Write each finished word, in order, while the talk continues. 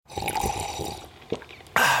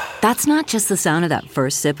That's not just the sound of that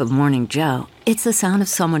first sip of Morning Joe. It's the sound of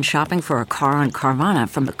someone shopping for a car on Carvana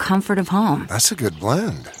from the comfort of home. That's a good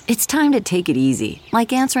blend. It's time to take it easy,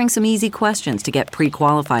 like answering some easy questions to get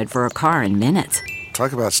pre-qualified for a car in minutes.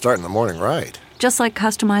 Talk about starting the morning right. Just like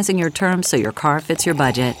customizing your terms so your car fits your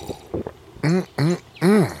budget.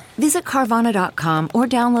 Visit Carvana.com or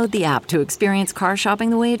download the app to experience car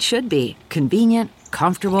shopping the way it should be. Convenient,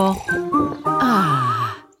 comfortable.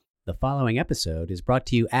 The following episode is brought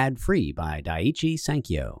to you ad-free by Daiichi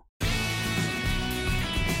Sankyo.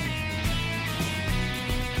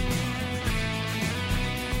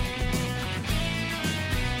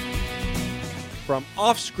 From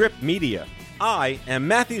Offscript Media, I am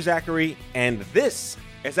Matthew Zachary, and this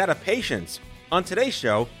is Out of Patience. On today's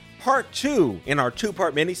show, part 2 in our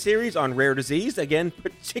 2-part miniseries on rare disease, again,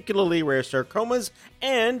 particularly rare sarcomas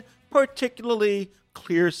and particularly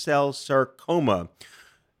clear cell sarcoma.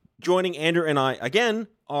 Joining Andrew and I again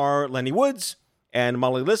are Lenny Woods and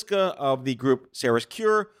Molly Liska of the group Sarah's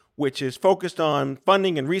Cure, which is focused on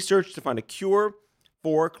funding and research to find a cure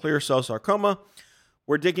for clear cell sarcoma.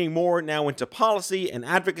 We're digging more now into policy and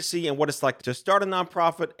advocacy and what it's like to start a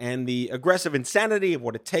nonprofit and the aggressive insanity of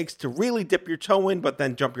what it takes to really dip your toe in but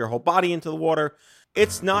then jump your whole body into the water.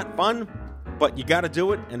 It's not fun, but you got to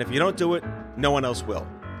do it, and if you don't do it, no one else will.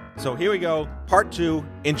 So here we go, part 2,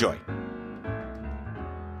 enjoy.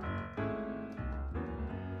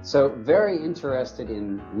 So very interested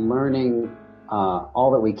in learning all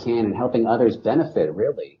that we can and helping others benefit,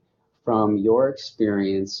 really, from your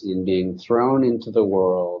experience in being thrown into the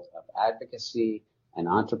world of advocacy and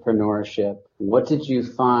entrepreneurship. What did you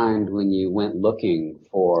find when you went looking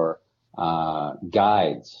for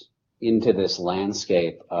guides into this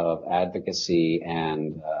landscape of advocacy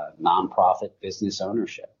and nonprofit business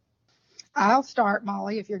ownership? I'll start,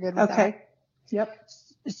 Molly, if you're good with that. Okay. Yep.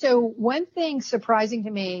 So one thing surprising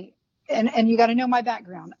to me, and you got to know my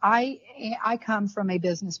background. I come from a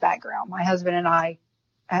business background. My husband and I,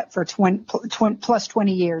 for 20 plus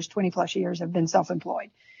years, have been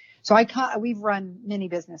self-employed. So we've run many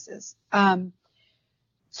businesses.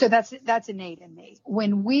 So that's innate in me.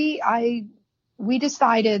 When we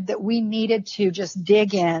decided that we needed to just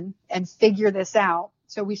dig in and figure this out.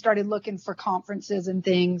 So we started looking for conferences and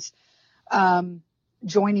things,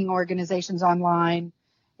 joining organizations online,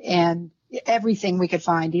 and everything we could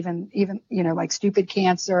find, even, like Stupid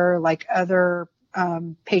Cancer, like other,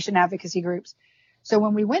 patient advocacy groups. So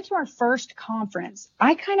when we went to our first conference,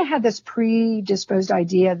 I kind of had this predisposed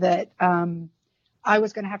idea that, I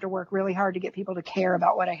was going to have to work really hard to get people to care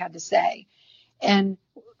about what I had to say. And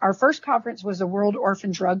our first conference was the World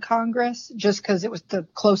Orphan Drug Congress, just because it was the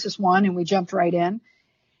closest one, and we jumped right in.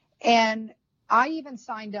 And I even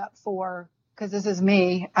signed up because this is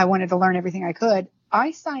me, I wanted to learn everything I could.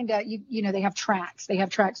 I signed up, they have tracks. They have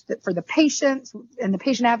tracks for the patients and the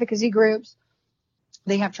patient advocacy groups.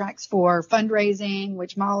 They have tracks for fundraising,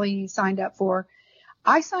 which Molly signed up for.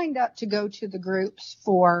 I signed up to go to the groups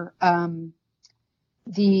for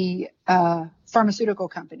the pharmaceutical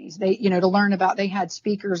companies. They, to learn about, they had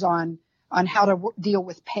speakers on how to deal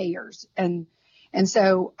with payers. And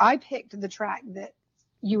so I picked the track that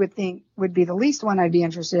you would think would be the least one I'd be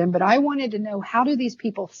interested in, but I wanted to know, how do these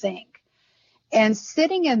people think? And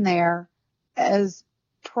sitting in there as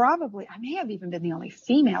probably, I may have even been the only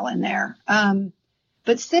female in there,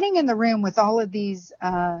 but sitting in the room with all of these,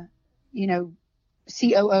 COOs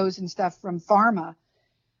and stuff from pharma,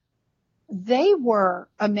 they were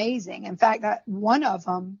amazing. In fact, that one of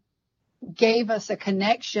them gave us a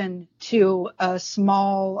connection to a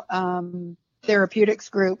small therapeutics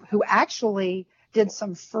group who actually did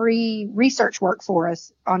some free research work for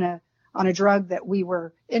us on a drug that we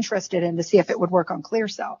were interested in to see if it would work on clear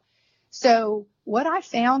cell. So what I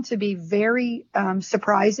found to be very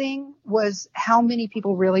surprising was how many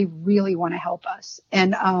people really, really want to help us.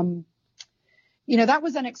 And, that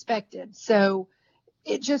was unexpected. So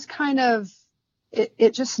it just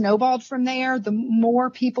it just snowballed from there. The more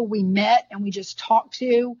people we met and we just talked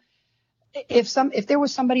to, if there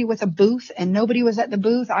was somebody with a booth and nobody was at the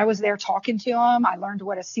booth, I was there talking to them. I learned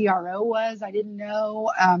what a CRO was. I didn't know.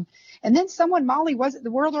 And then Molly, was it the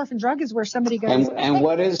World Orphan Drug is where somebody goes. And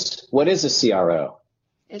what is a CRO?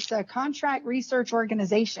 It's a contract research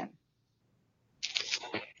organization.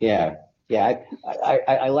 Yeah.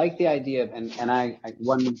 I like the idea of, and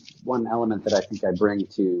one element that I think I bring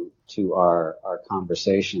to our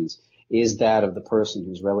conversations is that of the person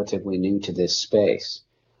who's relatively new to this space.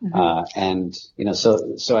 Mm-hmm.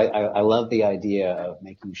 So I love the idea of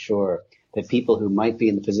making sure that people who might be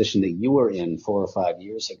in the position that you were in 4 or 5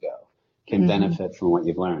 years ago can mm-hmm. benefit from what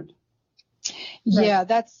you've learned. Yeah,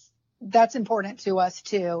 that's important to us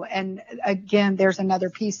too. And again, there's another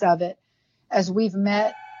piece of it as we've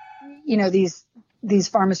met, these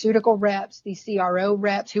pharmaceutical reps, these CRO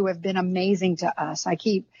reps who have been amazing to us. I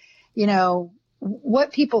keep,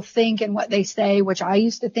 what people think and what they say, which I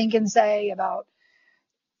used to think and say about,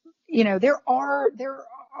 there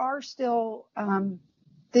are still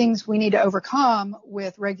things we need to overcome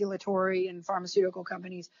with regulatory and pharmaceutical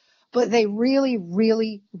companies, but they really,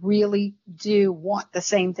 really, really do want the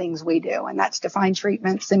same things we do. And that's to find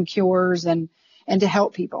treatments and cures and to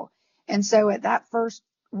help people. And so at that first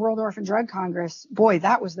World Orphan Drug Congress, boy,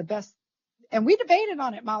 that was the best. And we debated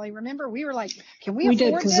on it, Molly. Remember, we were like, can we afford this?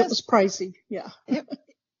 We did, because it was pricey. Yeah.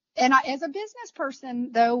 And as a business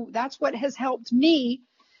person, though, that's what has helped me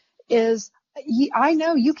is I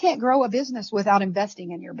know you can't grow a business without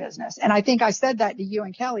investing in your business. And I think I said that to you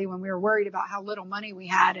and Kelly when we were worried about how little money we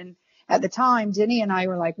had. And at the time, Denny and I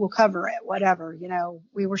were like, we'll cover it, whatever.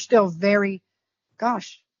 We were still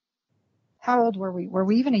gosh, how old were we? Were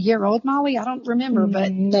we even a year old, Molly? I don't remember,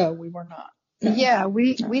 but no, we were not. No. Yeah,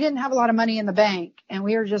 we didn't have a lot of money in the bank, and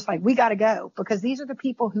we were just like, we got to go, because these are the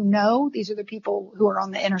people who know, these are the people who are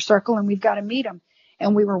on the inner circle, and we've got to meet them.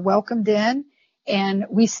 And we were welcomed in, and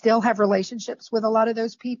we still have relationships with a lot of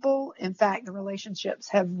those people. In fact, the relationships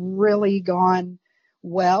have really gone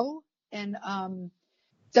well. And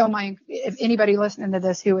so if anybody listening to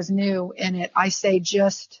this who is new in it, I say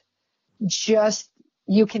just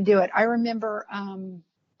you can do it. I remember,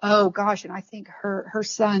 oh gosh, and I think her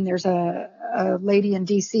son, there's a lady in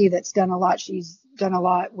DC that's done a lot. She's done a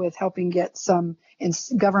lot with helping get some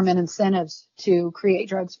government incentives to create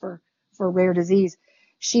drugs for rare disease.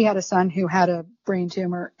 She had a son who had a brain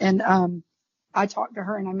tumor, and I talked to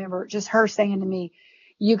her, and I remember just her saying to me,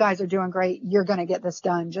 you guys are doing great. You're going to get this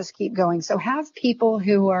done. Just keep going. So have people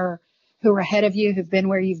who are ahead of you, who've been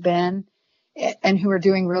where you've been, and who are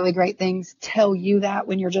doing really great things tell you that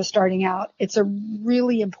when you're just starting out. It's a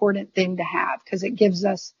really important thing to have, because it gives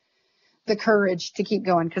us the courage to keep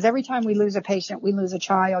going. Because every time we lose a patient, we lose a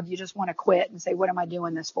child, you just want to quit and say, what am I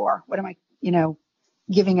doing this for? What am I,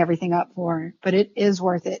 giving everything up for? But it is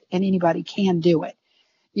worth it, and anybody can do it.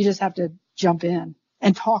 You just have to jump in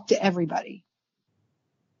and talk to everybody.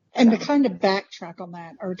 And to kind of backtrack on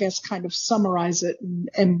that, or I guess kind of summarize it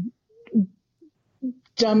and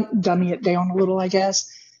dummy it down a little, I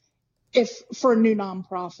guess. If for a new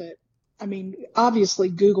nonprofit, I mean, obviously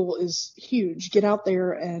Google is huge. Get out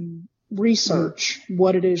there and research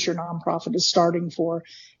what it is your nonprofit is starting for,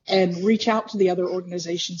 and reach out to the other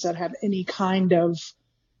organizations that have any kind of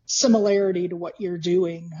similarity to what you're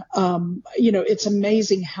doing. It's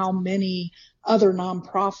amazing how many other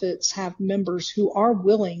nonprofits have members who are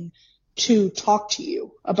willing to talk to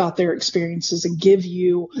you about their experiences and give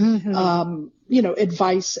you,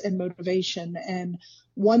 advice and motivation. And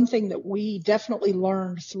one thing that we definitely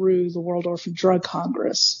learned through the World Orphan Drug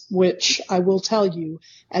Congress, which I will tell you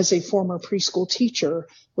as a former preschool teacher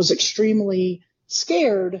was extremely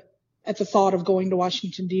scared at the thought of going to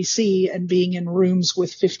Washington, D.C. and being in rooms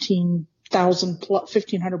with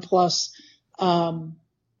 1,500 plus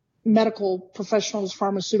medical professionals,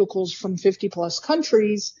 pharmaceuticals from 50 plus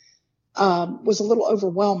countries, was a little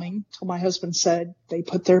overwhelming till my husband said they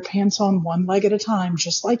put their pants on one leg at a time,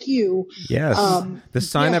 just like you. Yes. The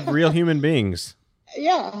sign of real human beings.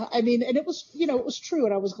 Yeah. I mean, and it was true.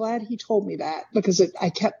 And I was glad he told me that, because I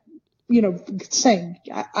kept, saying,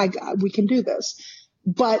 we can do this.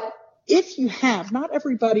 But if you have, not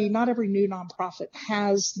every new nonprofit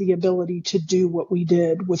has the ability to do what we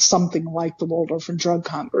did with something like the World Orphan Drug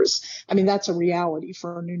Congress. I mean, that's a reality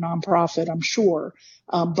for a new nonprofit, I'm sure,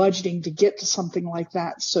 budgeting to get to something like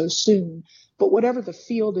that so soon. But whatever the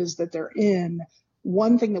field is that they're in,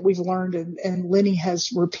 one thing that we've learned, and Lenny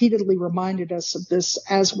has repeatedly reminded us of this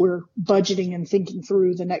as we're budgeting and thinking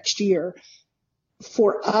through the next year,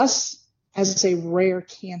 for us as a rare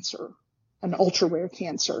cancer, an ultra rare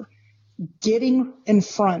cancer, getting in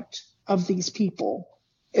front of these people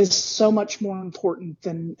is so much more important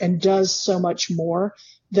and does so much more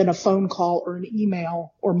than a phone call or an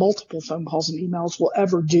email or multiple phone calls and emails will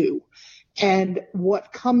ever do. And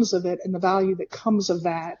what comes of it and the value that comes of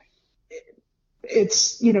that,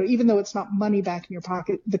 it's, even though it's not money back in your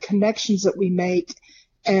pocket, the connections that we make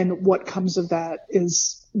and what comes of that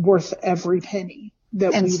is worth every penny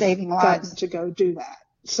that we've saving gotten lives to go do that.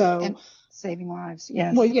 So saving lives.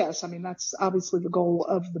 Yes. Well, yes. I mean, that's obviously the goal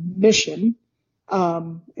of the mission,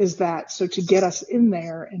 is that. So to get us in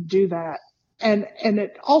there and do that. And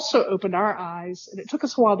it also opened our eyes, and it took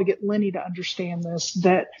us a while to get Lenny to understand this,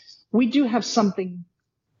 that we do have something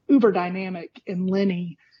uber dynamic in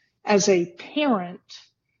Lenny as a parent,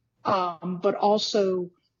 but also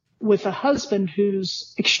with a husband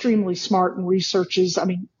who's extremely smart and researches. I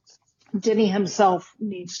mean, Denny himself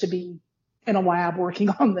needs to be in a lab working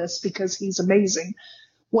on this because he's amazing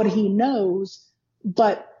what he knows.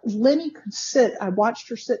 But Lenny could I watched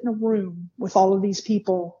her sit in a room with all of these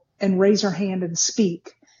people and raise her hand and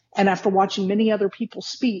speak. And after watching many other people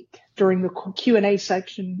speak during the Q&A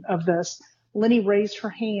section of this, Lenny raised her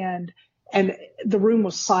hand and the room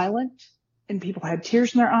was silent and people had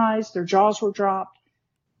tears in their eyes. Their jaws were dropped.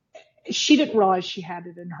 She didn't realize she had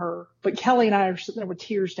it in her, but Kelly and I are sitting there with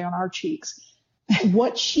tears down our cheeks.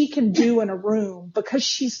 What she can do in a room, because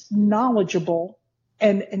she's knowledgeable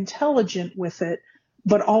and intelligent with it,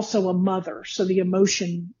 but also a mother. So the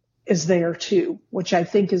emotion is there too, which I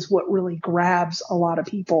think is what really grabs a lot of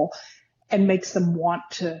people and makes them want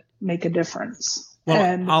to make a difference. Well,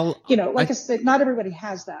 and, I said, not everybody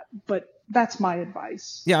has that, but that's my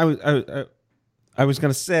advice. Yeah, I was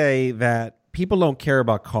going to say that people don't care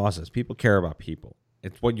about causes. People care about people.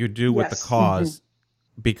 It's what you do with the cause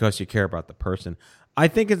because you care about the person. I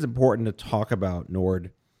think it's important to talk about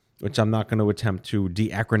NORD, which I'm not going to attempt to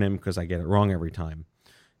de-acronym because I get it wrong every time.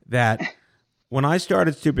 That when I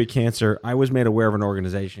started Stupid Cancer, I was made aware of an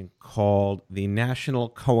organization called the National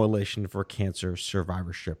Coalition for Cancer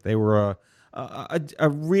Survivorship. They were a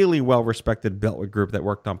really well-respected Beltway group that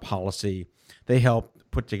worked on policy. They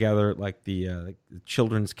helped put together like the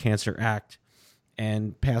Children's Cancer Act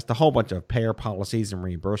and passed a whole bunch of payer policies and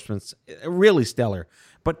reimbursements. Really stellar.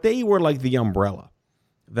 But they were like the umbrella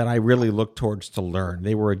that I really looked towards to learn.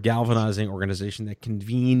 They were a galvanizing organization that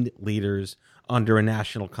convened leaders under a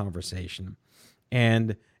national conversation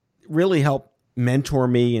and really helped mentor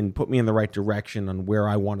me and put me in the right direction on where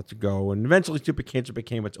I wanted to go. And eventually Stupid Cancer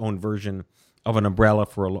became its own version of an umbrella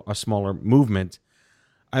for a smaller movement.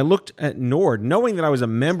 I looked at NORD, knowing that I was a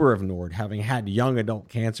member of NORD, having had young adult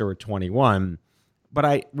cancer at 21, but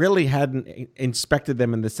I really hadn't inspected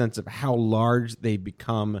them in the sense of how large they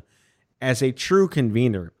become as a true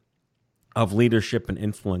convener of leadership and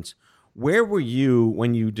influence. Where were you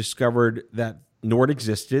when you discovered that NORD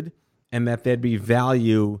existed and that there'd be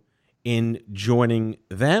value in joining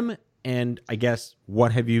them? And I guess,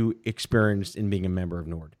 what have you experienced in being a member of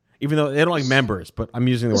NORD? Even though they don't like members, but I'm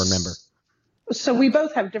using the word member. So we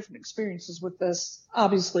both have different experiences with this,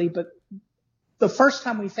 obviously, but the first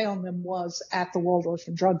time we found them was at the World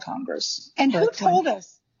Orphan Drug Congress. And who told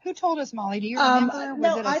us? Who told us, Molly? Do you remember?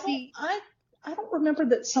 I don't remember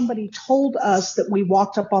that somebody told us that. We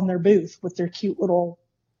walked up on their booth with their cute little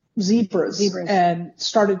zebras. And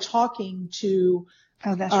started talking to.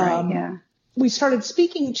 Oh, that's right. Yeah. We started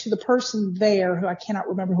speaking to the person there, who I cannot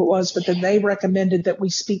remember who it was, but then they recommended that we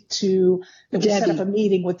set up a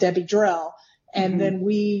meeting with Debbie Drell. And then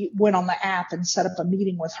we went on the app and set up a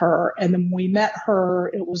meeting with her. And then we met her.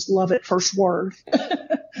 It was love at first word.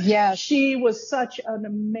 Yeah. She was such an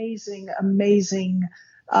amazing,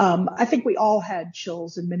 I think we all had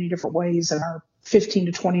chills in many different ways in our 15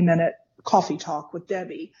 to 20 minute coffee talk with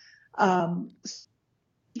Debbie.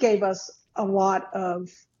 She gave us a lot of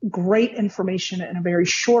great information in a very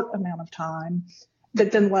short amount of time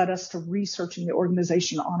that then led us to researching the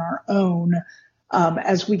organization on our own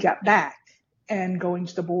as we got back and going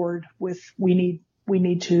to the board with we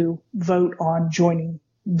need to vote on joining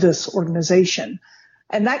this organization.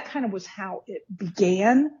 And that kind of was how it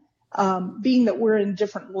began. Being that we're in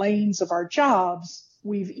different lanes of our jobs,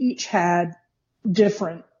 we've each had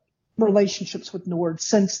different relationships with NORD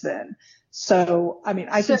since then. So, I mean,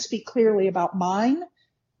 I can speak clearly about mine,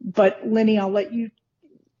 but Lenny, I'll let you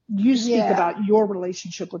speak about your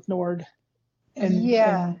relationship with NORD.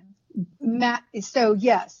 Matt. So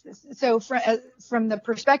yes. So from the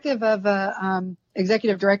perspective of a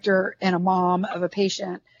executive director and a mom of a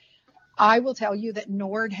patient, I will tell you that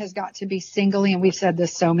NORD has got to be singly, and we've said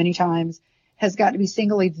this so many times, has got to be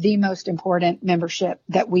singly the most important membership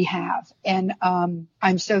that we have. And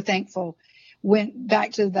I'm so thankful. Went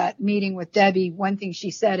back to that meeting with Debbie. One thing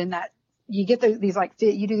she said in that, you get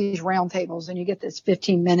you do these round tables and you get this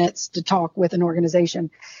 15 minutes to talk with an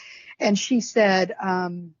organization. And she said,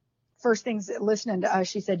 first things listening to us,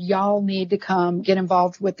 she said, y'all need to come get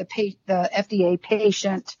involved with the FDA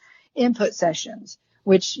patient input sessions,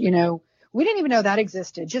 which, we didn't even know that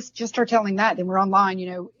existed. Just her telling that. Then we're online,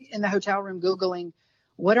 in the hotel room, Googling,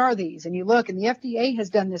 what are these? And you look, and the FDA has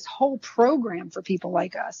done this whole program for people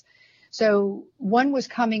like us. So one was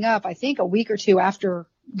coming up, I think, a week or two after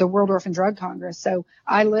the World Orphan Drug Congress. So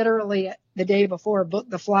I literally, the day before, booked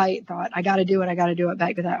the flight, thought, I got to do it.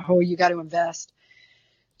 Back to that whole, you got to invest.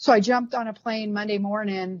 So I jumped on a plane Monday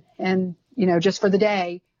morning and, just for the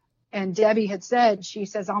day. And Debbie had said, she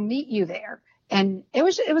says, I'll meet you there. And it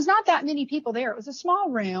was not that many people there. It was a small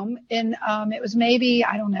room, and it was maybe,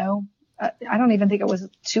 I don't know, I don't even think it was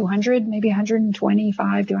 200, maybe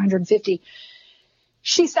 125 to 150.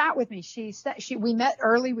 She sat with me. We met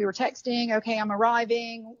early. We were texting. Okay, I'm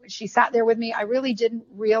arriving. She sat there with me. I really didn't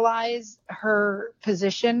realize her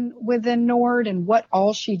position within NORD and what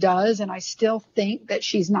all she does. And I still think that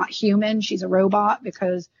she's not human. She's a robot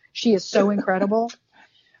because she is so incredible.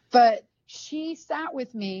 But she sat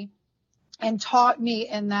with me and taught me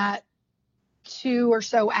in that 2 or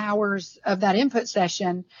so hours of that input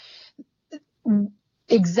session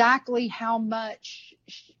exactly how much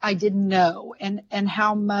I didn't know and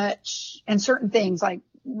how much, and certain things, like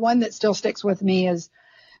one that still sticks with me is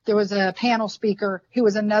there was a panel speaker who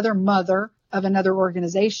was another mother of another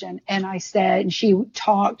organization. And I said, and she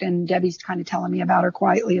talked, and Debbie's kind of telling me about her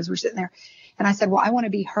quietly as we're sitting there. And I said, well, I want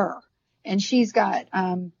to be her. And she's got,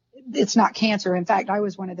 it's not cancer. In fact, I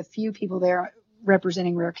was one of the few people there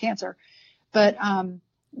representing rare cancer. But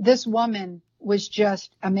this woman was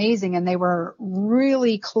just amazing, and they were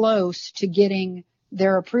really close to getting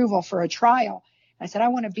their approval for a trial. I said, I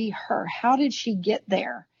want to be her. How did she get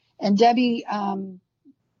there? And Debbie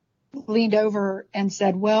leaned over and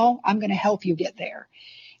said, well, I'm going to help you get there.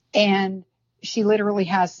 And she literally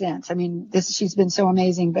has since. I mean, she's been so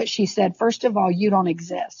amazing. But she said, first of all, you don't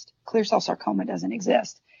exist. Clear cell sarcoma doesn't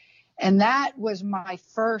exist. And that was my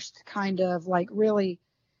first kind of like really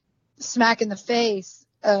smack in the face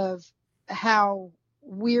of how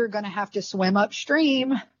we're going to have to swim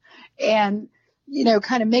upstream and, you know,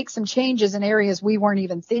 kind of make some changes in areas we weren't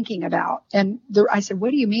even thinking about. And I said,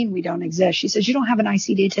 what do you mean we don't exist? She says, you don't have an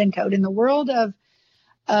ICD-10 code. In the world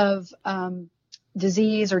of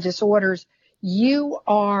disease or disorders, you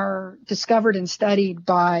are discovered and studied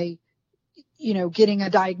by, you know, getting a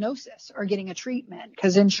diagnosis or getting a treatment,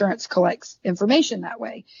 because insurance collects information that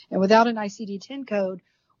way. And without an ICD-10 code,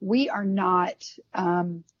 we are not,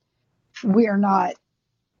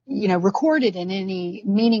 you know, recorded in any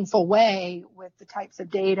meaningful way with the types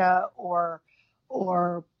of data or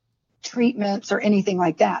treatments or anything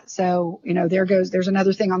like that. So, you know, there's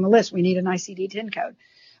another thing on the list. We need an ICD-10 code.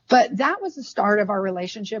 But that was the start of our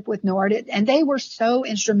relationship with NORD. And they were so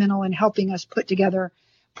instrumental in helping us put together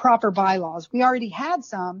proper bylaws. We already had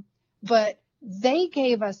some, but they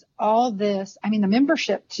gave us all this. I mean, the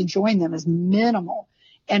membership to join them is minimal.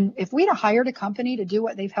 And if we'd have hired a company to do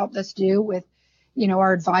what they've helped us do with, you know,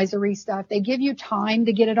 our advisory stuff, they give you time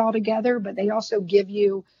to get it all together, but they also give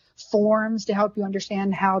you forms to help you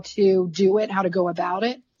understand how to do it, how to go about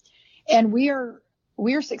it. And we are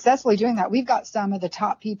successfully doing that. We've got some of the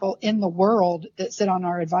top people in the world that sit on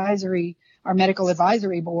our medical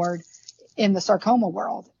advisory board in the sarcoma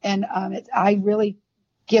world. And I really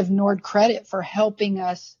give NORD credit for helping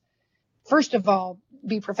us, first of all,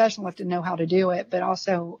 be professional enough to know how to do it, but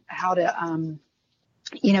also how to,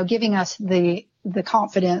 you know, giving us the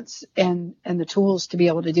confidence and the tools to be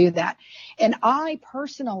able to do that. And I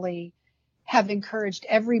personally have encouraged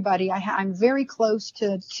everybody. I'm very close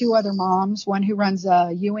to 2 other moms, one who runs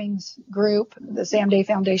Ewing's group, the Sam Day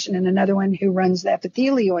Foundation, and another one who runs the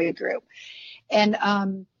epithelioid group. And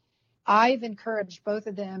I've encouraged both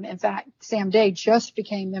of them. In fact, Sam Day just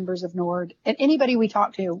became members of NORD. And anybody we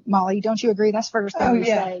talk to, Molly, don't you agree? That's the first thing we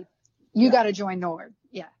say. You got to join NORD.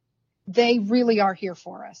 Yeah. They really are here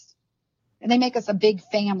for us. And they make us a big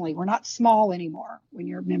family. We're not small anymore when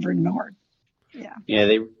you're a member of NORD. Yeah. Yeah,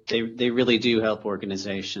 they really do help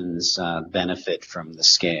organizations benefit from the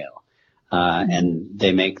scale. And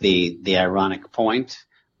they make the ironic point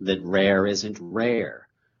that rare isn't rare.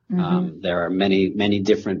 There are many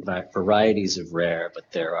different varieties of rare,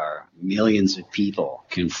 but there are millions of people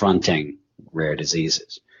confronting rare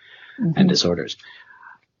diseases and disorders.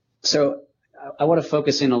 So I want to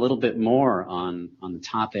focus in a little bit more on the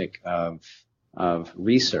topic of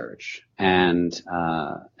research and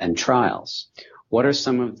trials. What are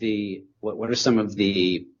some of the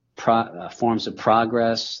forms of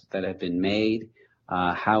progress that have been made?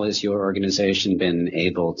 How has your organization been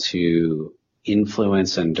able to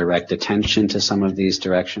influence and direct attention to some of these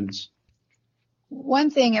directions?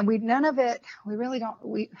 One thing, and we really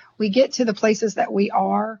don't, we get to the places that we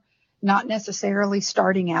are not necessarily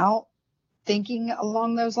starting out thinking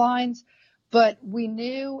along those lines, but we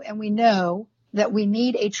knew and we know that we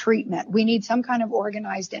need a treatment. We need some kind of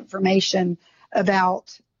organized information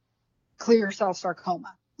about clear cell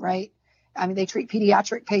sarcoma, right? I mean, they treat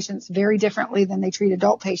pediatric patients very differently than they treat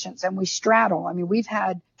adult patients, and we straddle. I mean, we've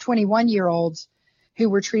had 21-year-olds who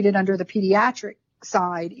were treated under the pediatric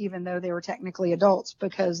side, even though they were technically adults,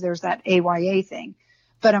 because there's that AYA thing.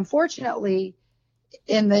 But unfortunately,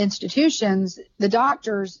 in the institutions, the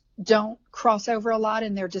doctors don't cross over a lot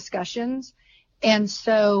in their discussions. And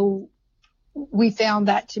so we found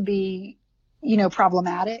that to be,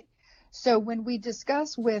 problematic. So when we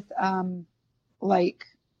discuss with, like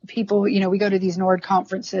people, we go to these NORD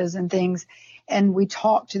conferences and things, and we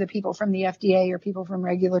talk to the people from the FDA or people from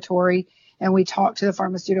regulatory, and we talk to the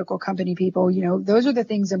pharmaceutical company people, those are the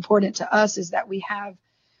things important to us, is that we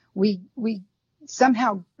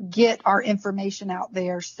somehow get our information out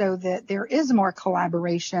there so that there is more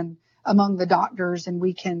collaboration among the doctors, and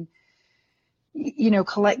we can,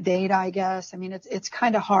 collect data, I guess. I mean, it's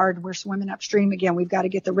kind of hard. We're swimming upstream again. We've got to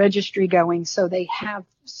get the registry going so they have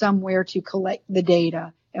somewhere to collect the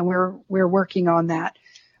data, and we're working on that.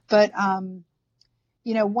 But,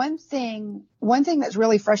 one thing that's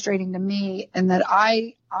really frustrating to me, and that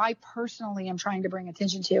I personally am trying to bring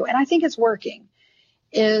attention to, and I think it's working,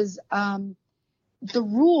 is the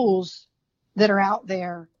rules that are out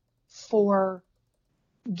there for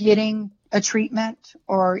getting a treatment,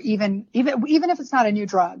 or even if it's not a new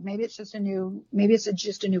drug, maybe it's just a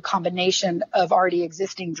new combination of already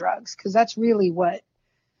existing drugs, because that's really what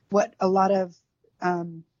a lot of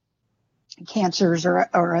cancers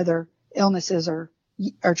or other illnesses are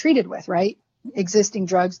treated with, right? Existing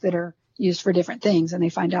drugs that are used for different things, and they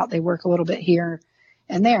find out they work a little bit here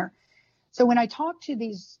and there. So when I talk to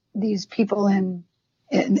these people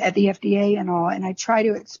at the FDA and all, and I try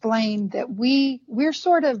to explain that we're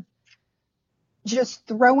sort of just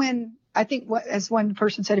throwing, I think, as one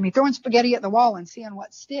person said to me, throwing spaghetti at the wall and seeing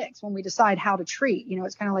what sticks when we decide how to treat.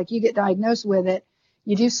 It's kind of like you get diagnosed with it.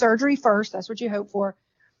 You do surgery first. That's what you hope for.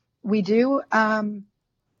 We do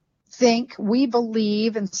we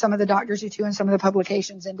believe, and some of the doctors do too, and some of the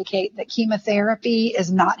publications indicate that chemotherapy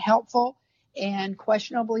is not helpful and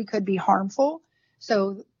questionably could be harmful.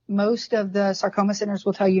 So most of the sarcoma centers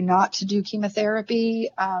will tell you not to do chemotherapy.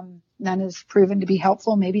 None is proven to be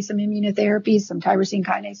helpful. Maybe some immunotherapy, some tyrosine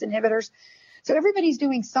kinase inhibitors. So everybody's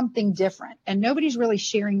doing something different, and nobody's really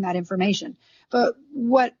sharing that information. But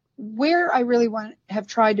where I really have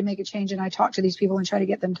tried to make a change, and I talk to these people and try to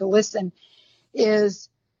get them to listen, is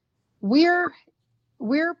we're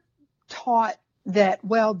taught that,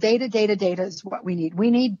 well, data is what we need. We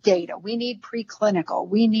need data. We need preclinical.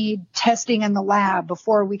 We need testing in the lab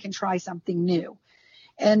before we can try something new.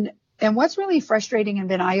 And what's really frustrating and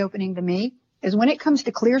been eye-opening to me is when it comes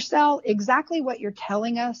to ClearCell, exactly what you're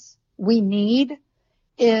telling us we need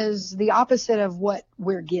is the opposite of what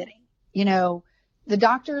we're getting. The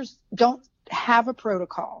doctors don't have a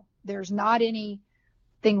protocol. There's not anything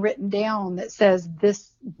written down that says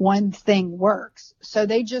this one thing works. So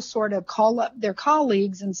they just sort of call up their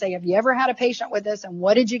colleagues and say, have you ever had a patient with this, and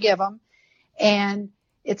what did you give them? And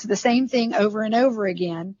it's the same thing over and over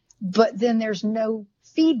again, but then there's no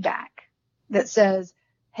feedback that says,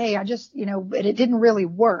 hey, but it didn't really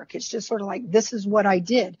work. It's just sort of like, this is what I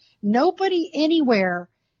did. Nobody anywhere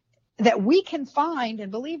that we can find,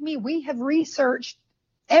 and believe me, we have researched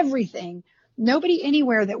everything. Nobody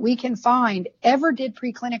anywhere that we can find ever did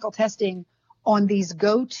preclinical testing on these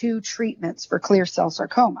go-to treatments for clear cell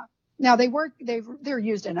sarcoma. Now they're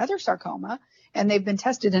used in other sarcoma, and they've been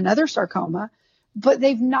tested in other sarcoma, but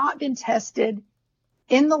they've not been tested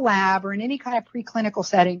in the lab or in any kind of preclinical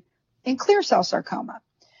setting in clear cell sarcoma.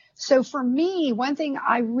 So for me, one thing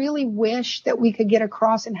I really wish that we could get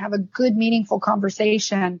across and have a good, meaningful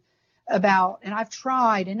conversation about, and I've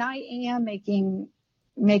tried, and I am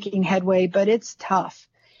making headway, but it's tough,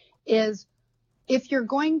 is if you're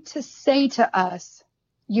going to say to us,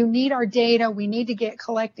 you need our data, we need to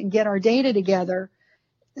collect and get our data together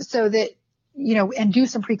so that, and do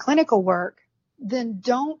some preclinical work, then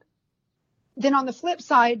on the flip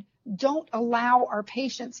side, don't allow our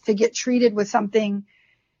patients to get treated with something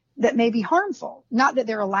that may be harmful. Not that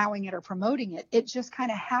they're allowing it or promoting it. It just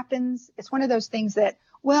kind of happens. It's one of those things that,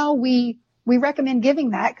 well, we recommend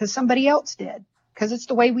giving that because somebody else did, because it's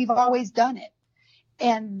the way we've always done it.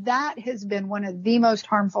 And that has been one of the most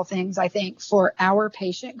harmful things, I think, for our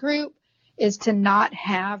patient group, is to not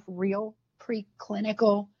have real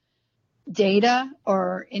preclinical data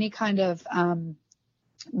or any kind of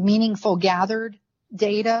meaningful gathered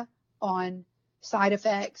data on side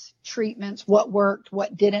effects, treatments, what worked,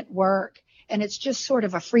 what didn't work. And it's just sort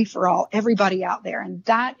of a free-for-all, everybody out there. And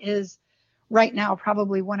that is right now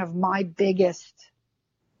probably one of my biggest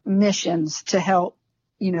missions to help,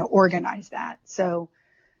 organize that. So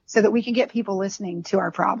that we can get people listening to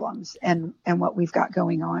our problems and what we've got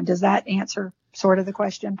going on. Does that answer sort of the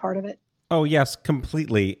question, part of it? Oh, yes,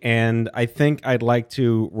 completely. And I think I'd like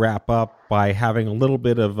to wrap up by having a little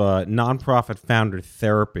bit of a nonprofit founder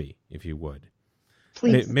therapy, if you would.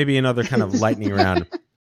 Please. Maybe another kind of lightning round.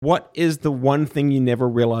 What is the one thing you never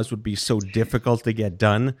realized would be so difficult to get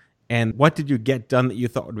done? And what did you get done that you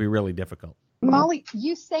thought would be really difficult? Molly,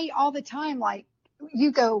 you say all the time, like,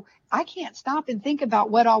 you go, I can't stop and think about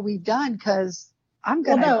what all we've done because I'm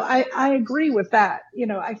going to. Well, no, I agree with that.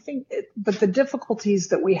 I think, but the difficulties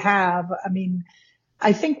that we have,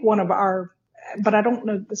 I think one of our, but I don't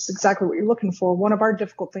know this is exactly what you're looking for. One of our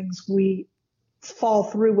difficult things we fall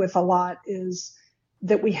through with a lot is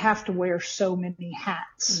that we have to wear so many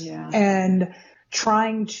hats, and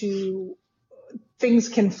things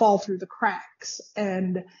can fall through the cracks,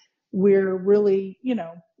 and we're really,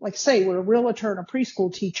 like say we're a realtor and a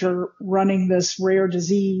preschool teacher running this rare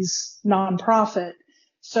disease nonprofit.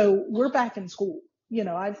 So we're back in school.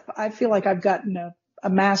 I feel like I've gotten a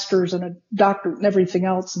master's and a doctorate and everything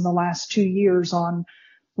else in the last 2 years on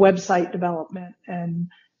website development and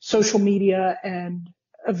social media and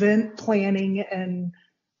event planning and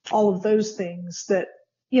all of those things that,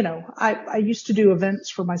 I used to do events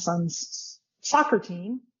for my son's soccer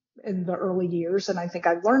team in the early years. And I think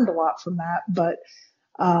I learned a lot from that, but,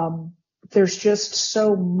 there's just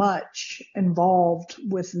so much involved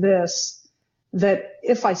with this that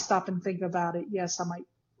if I stop and think about it, yes, I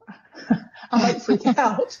might freak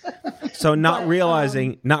out. So not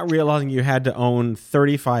realizing you had to own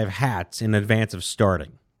 35 hats in advance of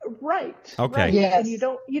starting. Right. Okay. Right. Yes. And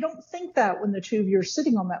you don't think that when the two of you are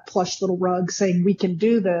sitting on that plush little rug saying we can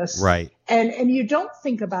do this. Right. And you don't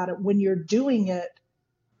think about it when you're doing it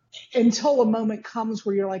until a moment comes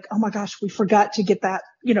where you're like, oh my gosh, we forgot to get that,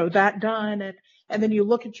 that done. And then you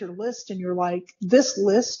look at your list and you're like, this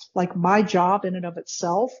list, like my job in and of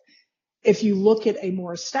itself, if you look at a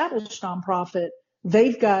more established nonprofit,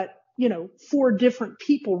 they've got, 4 different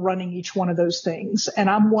people running each one of those things. And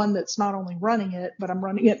I'm one that's not only running it, but I'm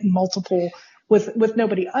running it in multiple with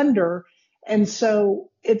nobody under. And so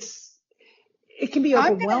it can be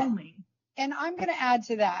overwhelming. I'm going to add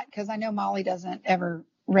to that because I know Molly doesn't ever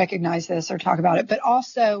recognize this or talk about it, but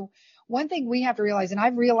also one thing we have to realize, and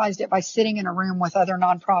I've realized it by sitting in a room with other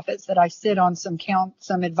nonprofits that I sit on some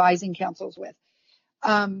advising councils with.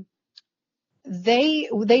 They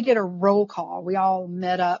did a roll call. We all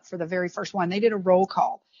met up for the very first one. They did a roll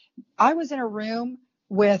call. I was in a room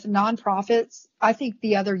with nonprofits. I think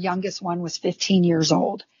the other youngest one was 15 years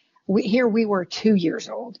old. We were 2 years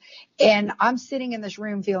old. And I'm sitting in this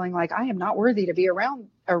room feeling like I am not worthy to be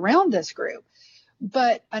around this group.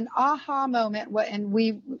 But an aha moment,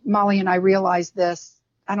 and Molly and I realized this.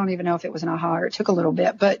 I don't even know if it was an aha or it took a little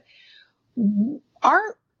bit, but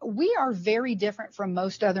we are very different from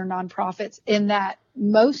most other nonprofits in that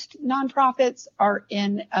most nonprofits are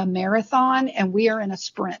in a marathon and we are in a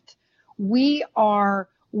sprint. We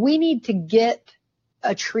need to get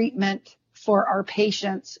a treatment for our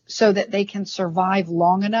patients so that they can survive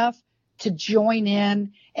long enough to join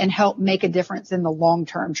in and help make a difference in the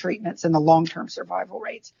long-term treatments and the long-term survival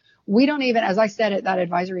rates. We don't even, as I said at that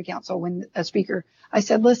advisory council when a speaker, I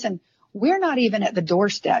said, listen, we're not even at the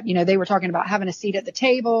doorstep. They were talking about having a seat at the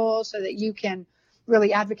table so that you can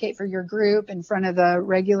really advocate for your group in front of the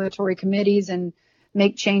regulatory committees and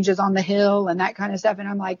make changes on the Hill and that kind of stuff. And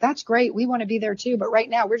I'm like, that's great. We want to be there too. But right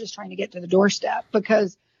now we're just trying to get to the doorstep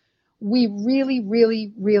because we really,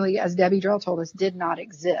 really, really, as Debbie Drell told us, did not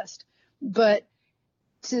exist. But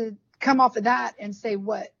to come off of that and say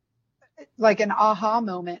what like an aha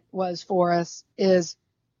moment was for us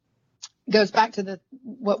goes back to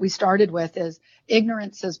what we started with is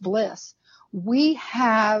ignorance is bliss. We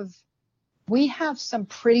have some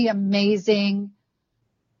pretty amazing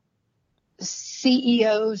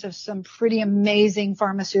CEOs of some pretty amazing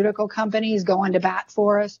pharmaceutical companies going to bat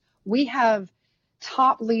for us. We have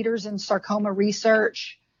top leaders in sarcoma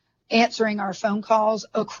research answering our phone calls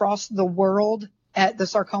across the world at the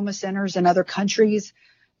sarcoma centers in other countries.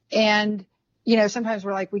 And sometimes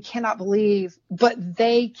we're like, we cannot believe, but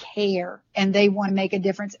they care and they want to make a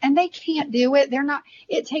difference and they can't do it.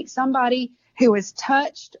 It takes somebody who is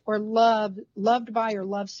touched or loved by or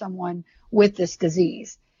loves someone with this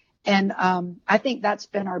disease. And I think that's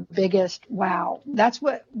been our biggest wow. That's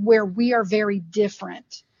where we are very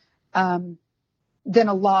different than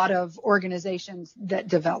a lot of organizations that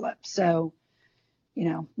develop. So,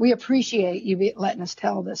 we appreciate you letting us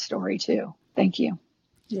tell this story too. Thank you.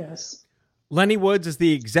 Yes. Lenny Woods is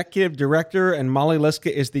the executive director and Molly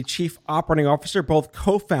Liska is the chief operating officer, both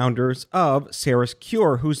co-founders of Sarah's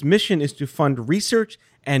Cure, whose mission is to fund research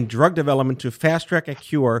and drug development to fast-track a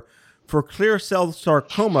cure for clear cell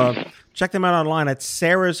sarcoma. Check them out online at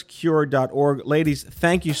sarahscure.org. Ladies,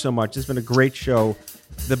 thank you so much. It's been a great show.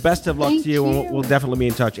 The best of luck to you, and we'll definitely be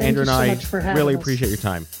in touch. Thank Andrew and you so I much for having really us. appreciate your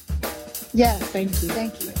time. Yes. Thank you.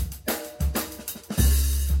 Thank you.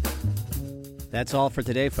 That's all for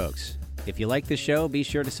today, folks. If you like the show, be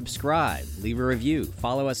sure to subscribe, leave a review,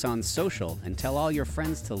 follow us on social, and tell all your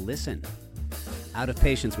friends to listen. Out of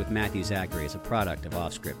Patience with Matthew Zachary is a product of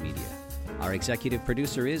Offscript Media. Our executive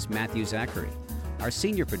producer is Matthew Zachary. Our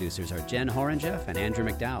senior producers are Jen Horangeff and Andrew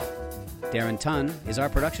McDowell. Darren Tunn is our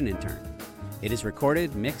production intern. It is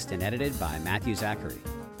recorded, mixed, and edited by Matthew Zachary.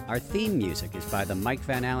 Our theme music is by the Mike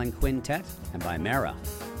Van Allen Quintet and by Mara.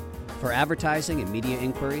 For advertising and media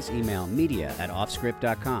inquiries, email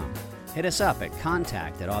media@offscript.com. Hit us up at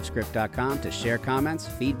contact@offscript.com to share comments,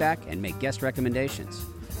 feedback, and make guest recommendations.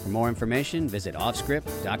 For more information, visit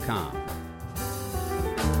offscript.com.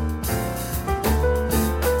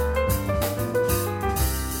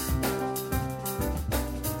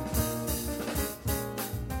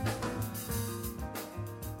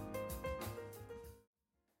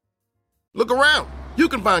 Look around. You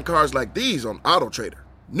can find cars like these on AutoTrader.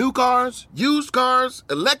 New cars, used cars,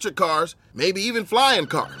 electric cars, maybe even flying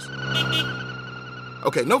cars.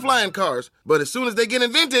 Okay, no flying cars, but as soon as they get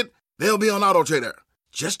invented, they'll be on AutoTrader.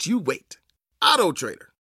 Just you wait. AutoTrader.